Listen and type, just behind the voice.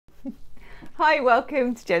Hi,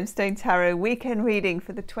 welcome to Gemstone Tarot weekend reading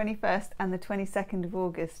for the 21st and the 22nd of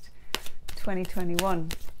August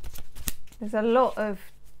 2021. There's a lot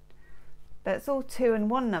of, that's all 2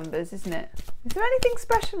 and 1 numbers, isn't it? Is there anything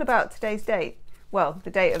special about today's date? Well,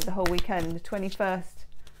 the date of the whole weekend, the 21st.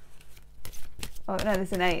 Oh no,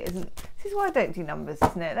 there's an 8, isn't it? This is why I don't do numbers,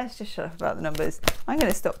 isn't it? Let's just shut up about the numbers. I'm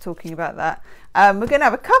going to stop talking about that. We're going to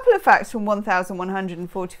have a couple of facts from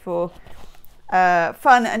 1144.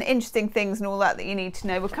 Fun and interesting things and all that you need to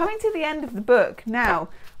know. We're coming to the end of the book now.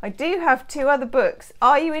 I do have 2 other books.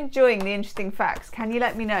 Are you enjoying the interesting facts? Can you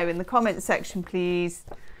let me know in the comments section, please?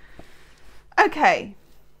 Okay.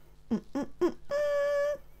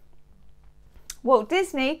 Walt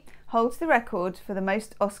Disney holds the record for the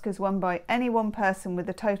most Oscars won by any one person with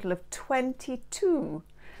a total of 22.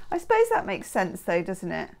 I suppose that makes sense though,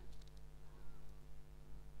 doesn't it?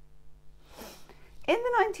 In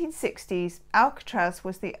the 1960s, Alcatraz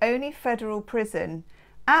was the only federal prison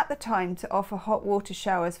at the time to offer hot water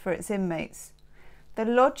showers for its inmates. The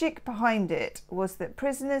logic behind it was that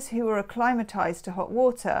prisoners who were acclimatized to hot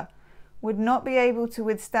water would not be able to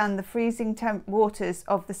withstand the freezing waters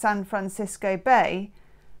of the San Francisco Bay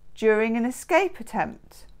during an escape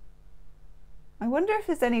attempt. I wonder if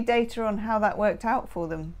there's any data on how that worked out for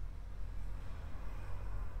them.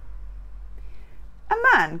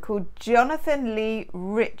 A man called Jonathan Lee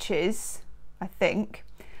Riches, I think,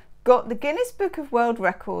 got the Guinness Book of World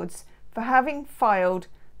Records for having filed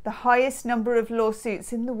the highest number of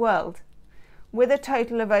lawsuits in the world, with a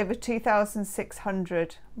total of over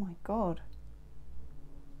 2,600. Oh my God.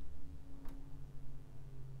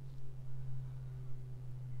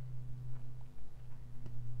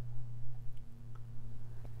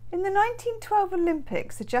 In the 1912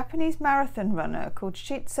 Olympics, a Japanese marathon runner called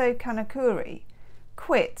Shizuo Kanekuri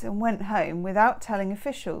quit and went home without telling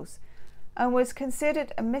officials and was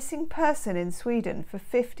considered a missing person in Sweden for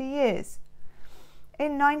 50 years.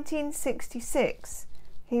 In 1966,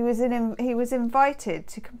 he was invited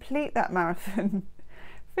to complete that marathon,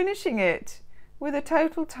 finishing it with a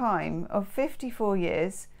total time of 54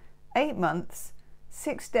 years, 8 months,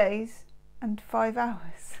 6 days and 5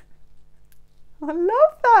 hours. I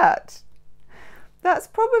love that. That's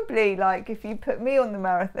probably like if you put me on the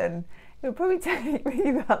marathon, it would probably take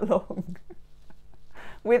me that long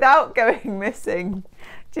without going missing.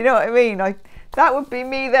 Do you know what I mean? That would be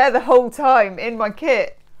me there the whole time in my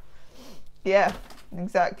kit. Yeah,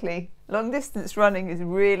 exactly. Long distance running is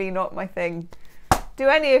really not my thing. Do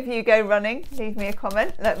any of you go running? Leave me a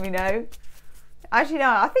comment, let me know. Actually, no,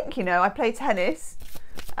 I think you know, I play tennis.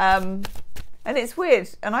 And it's weird,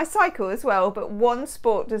 and I cycle as well, but one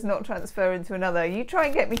sport does not transfer into another. You try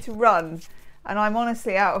and get me to run, and I'm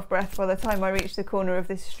honestly out of breath by the time I reach the corner of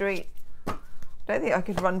this street. I don't think I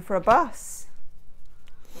could run for a bus.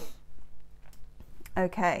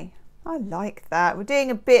 Okay, I like that. We're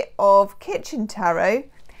doing a bit of kitchen tarot,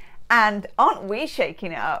 and aren't we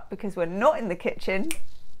shaking it up because we're not in the kitchen?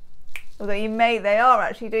 Although they are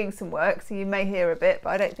actually doing some work, so you may hear a bit,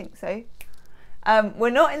 but I don't think so.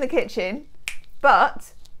 We're not in the kitchen,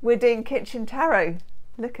 but we're doing kitchen tarot.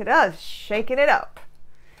 Look at us, shaking it up.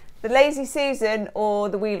 The Lazy Susan or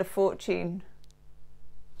the Wheel of Fortune.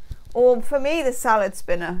 Or for me, the salad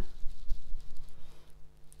spinner.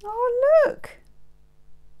 Oh, look.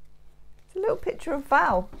 It's a little picture of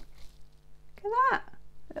Val. Look at that.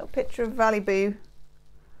 A little picture of Valley Boo.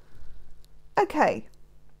 Okay.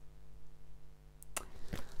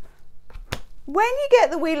 When you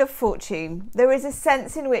get the Wheel of Fortune, there is a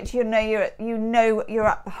sense in which you know you're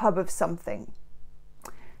at the hub of something.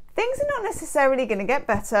 Things are not necessarily going to get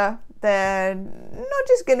better. They're not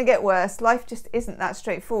just going to get worse. Life just isn't that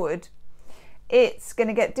straightforward. It's going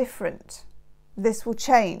to get different. This will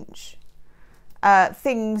change.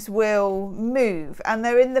 Things will move, and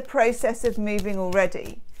they're in the process of moving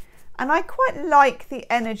already. And I quite like the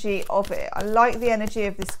energy of it. I like the energy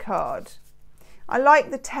of this card. I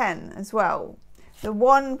like the 10 as well. The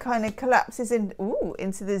 1 kind of collapses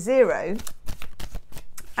into the 0.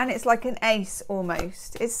 And it's like an ace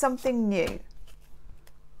almost. It's something new.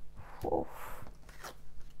 Oof.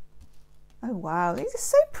 Oh wow, these are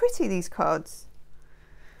so pretty, these cards.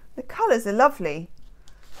 The colours are lovely.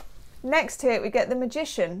 Next to it we get the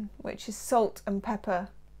Magician, which is salt and pepper,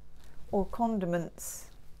 or condiments,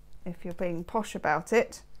 if you're being posh about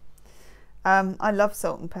it. I love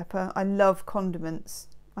salt and pepper. I love condiments.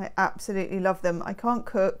 I absolutely love them. I can't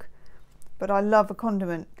cook, but I love a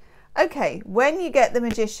condiment. Okay, when you get the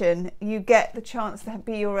Magician, you get the chance to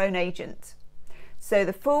be your own agent. So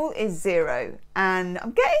the Fool is 0, and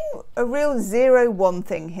I'm getting a real 0-1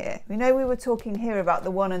 thing here. We know we were talking here about the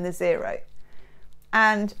 1 and the 0.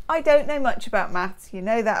 And I don't know much about maths, you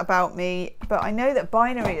know that about me, but I know that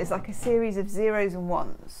binary is like a series of zeros and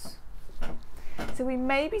ones. So we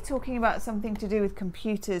may be talking about something to do with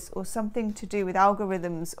computers or something to do with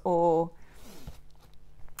algorithms, or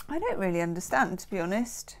I don't really understand, to be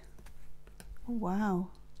honest. Oh, wow.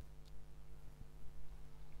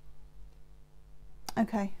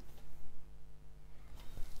 Okay.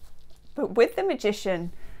 But with the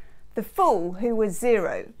magician, the fool, who was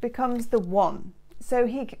 0, becomes the 1. So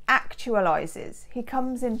he actualizes, he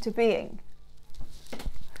comes into being.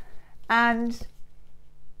 And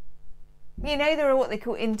you know, there are what they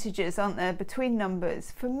call integers, aren't there, between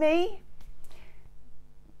numbers. For me,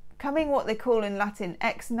 coming what they call in Latin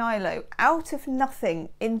ex nihilo, out of nothing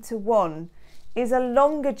into 1, is a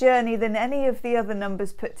longer journey than any of the other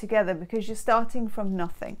numbers put together, because you're starting from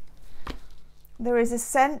nothing. There is a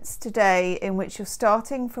sense today in which you're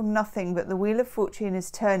starting from nothing, but the wheel of fortune is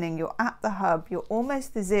turning. You're at the hub, you're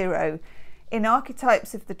almost the 0. In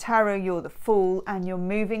archetypes of the tarot, you're the fool, and you're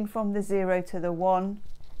moving from the 0 to the 1.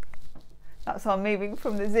 That's our moving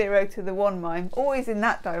from the 0 to the 1 mime. Always in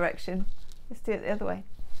that direction. Let's do it the other way.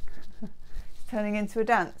 It's turning into a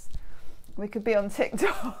dance. We could be on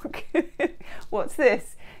TikTok. What's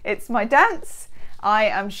this? It's my dance. I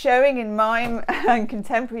am showing in mime and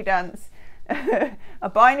contemporary dance a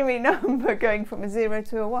binary number going from a 0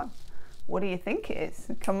 to a 1. What do you think it is?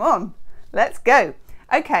 Come on, let's go.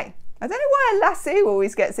 Okay, I don't know why a lasso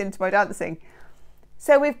always gets into my dancing.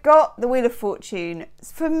 So we've got the Wheel of Fortune.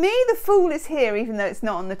 For me, the Fool is here, even though it's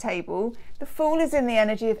not on the table. The Fool is in the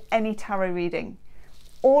energy of any tarot reading.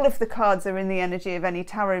 All of the cards are in the energy of any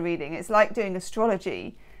tarot reading. It's like doing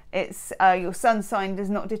astrology. It's your sun sign does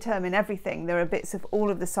not determine everything. There are bits of all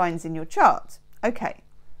of the signs in your chart. Okay.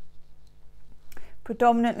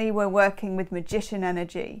 Predominantly, we're working with magician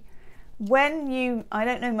energy. When you, I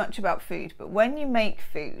don't know much about food, but when you make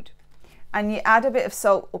food and you add a bit of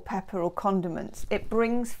salt or pepper or condiments, it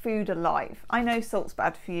brings food alive. I know salt's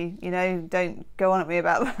bad for you, you know, don't go on at me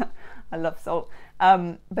about that. I love salt,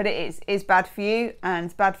 but it is bad for you, and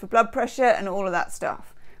it's bad for blood pressure and all of that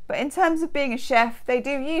stuff. But in terms of being a chef, they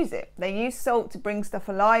do use it. They use salt to bring stuff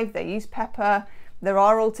alive. They use pepper. There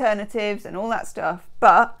are alternatives and all that stuff.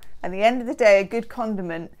 But at the end of the day, a good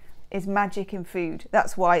condiment is magic in food.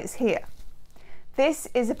 That's why it's here. This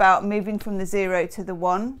is about moving from the 0 to the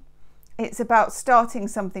 1. It's about starting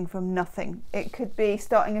something from nothing. It could be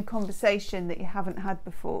starting a conversation that you haven't had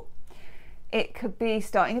before. It could be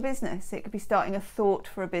starting a business. It could be starting a thought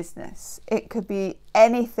for a business. It could be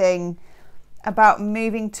anything about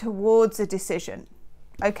moving towards a decision.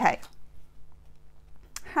 Okay.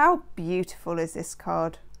 How beautiful is this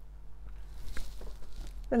card?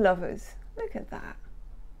 The Lovers. Look at that.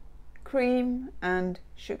 Cream and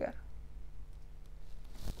sugar.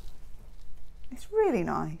 It's really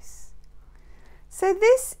nice. So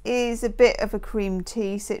this is a bit of a cream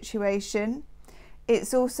tea situation.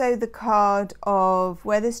 It's also the card of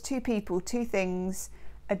where there's two people, two things,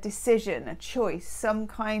 a decision, a choice, some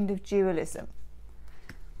kind of dualism.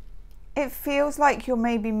 It feels like you're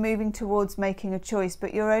maybe moving towards making a choice,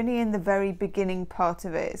 but you're only in the very beginning part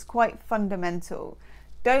of it. It's quite fundamental.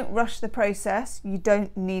 Don't rush the process. You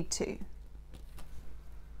don't need to.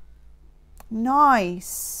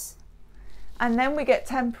 Nice. And then we get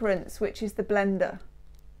Temperance, which is the blender.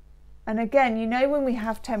 And again, you know, when we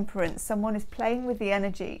have Temperance, someone is playing with the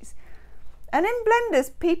energies. And in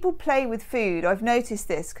blenders, people play with food. I've noticed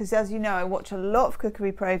this because, as you know, I watch a lot of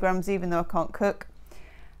cookery programs, even though I can't cook.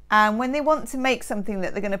 And when they want to make something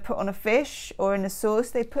that they're going to put on a fish or in a sauce,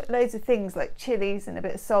 they put loads of things like chilies and a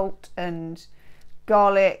bit of salt and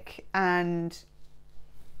garlic and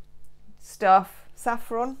stuff,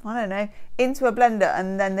 saffron, I don't know, into a blender,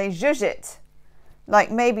 and then they zhuzh it,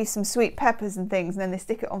 like maybe some sweet peppers and things, and then they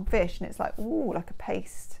stick it on fish, and it's like, ooh, like a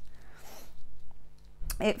paste.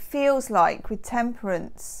 It feels like with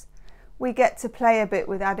Temperance, we get to play a bit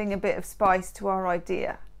with adding a bit of spice to our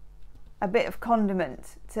idea, a bit of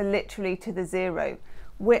condiment to literally to the 0.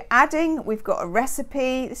 We're adding, we've got a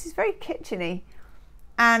recipe, this is very kitcheny,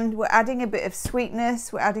 and we're adding a bit of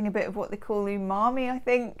sweetness, we're adding a bit of what they call umami, I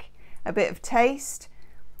think, a bit of taste.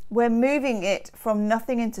 We're moving it from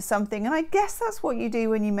nothing into something, and I guess that's what you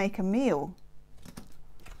do when you make a meal.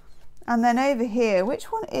 And then over here,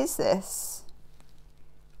 which one is this?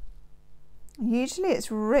 Usually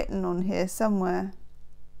it's written on here somewhere.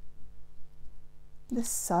 The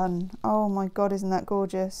Sun. Oh my God, isn't that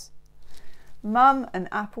gorgeous? Mum and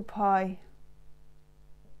apple pie.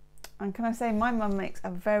 And can I say, my mum makes a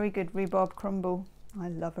very good rhubarb crumble. I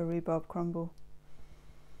love a rhubarb crumble.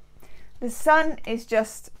 The Sun is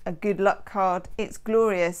just a good luck card. It's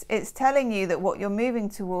glorious. It's telling you that what you're moving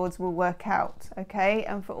towards will work out, okay?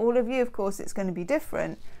 And for all of you, of course, it's going to be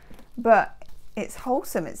different, but it's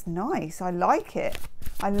wholesome. It's nice. I like it.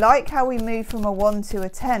 I like how we move from a 1 to a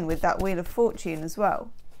 10 with that Wheel of Fortune as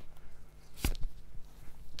well.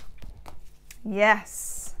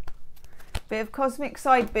 Yes. Bit of cosmic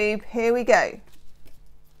side boob. Here we go.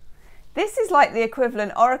 This is like the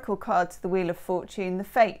equivalent oracle card to the Wheel of Fortune, the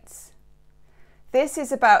Fates. This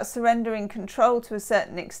is about surrendering control to a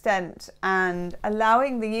certain extent and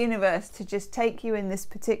allowing the universe to just take you in this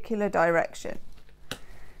particular direction.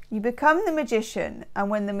 You become the magician, and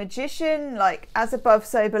when the magician, like as above,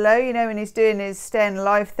 so below, you know, when he's doing his staying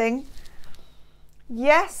alive thing,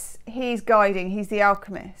 yes, he's guiding, he's the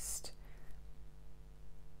alchemist.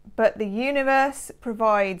 But the universe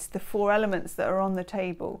provides the 4 elements that are on the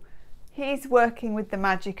table. He's working with the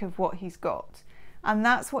magic of what he's got. And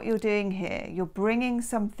that's what you're doing here. You're bringing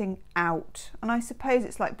something out. And I suppose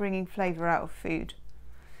it's like bringing flavour out of food.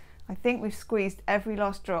 I think we've squeezed every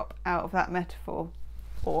last drop out of that metaphor.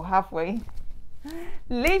 Or have we?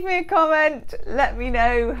 Leave me a comment. Let me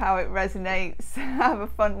know how it resonates. Have a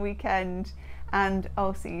fun weekend. And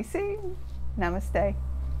I'll see you soon. Namaste.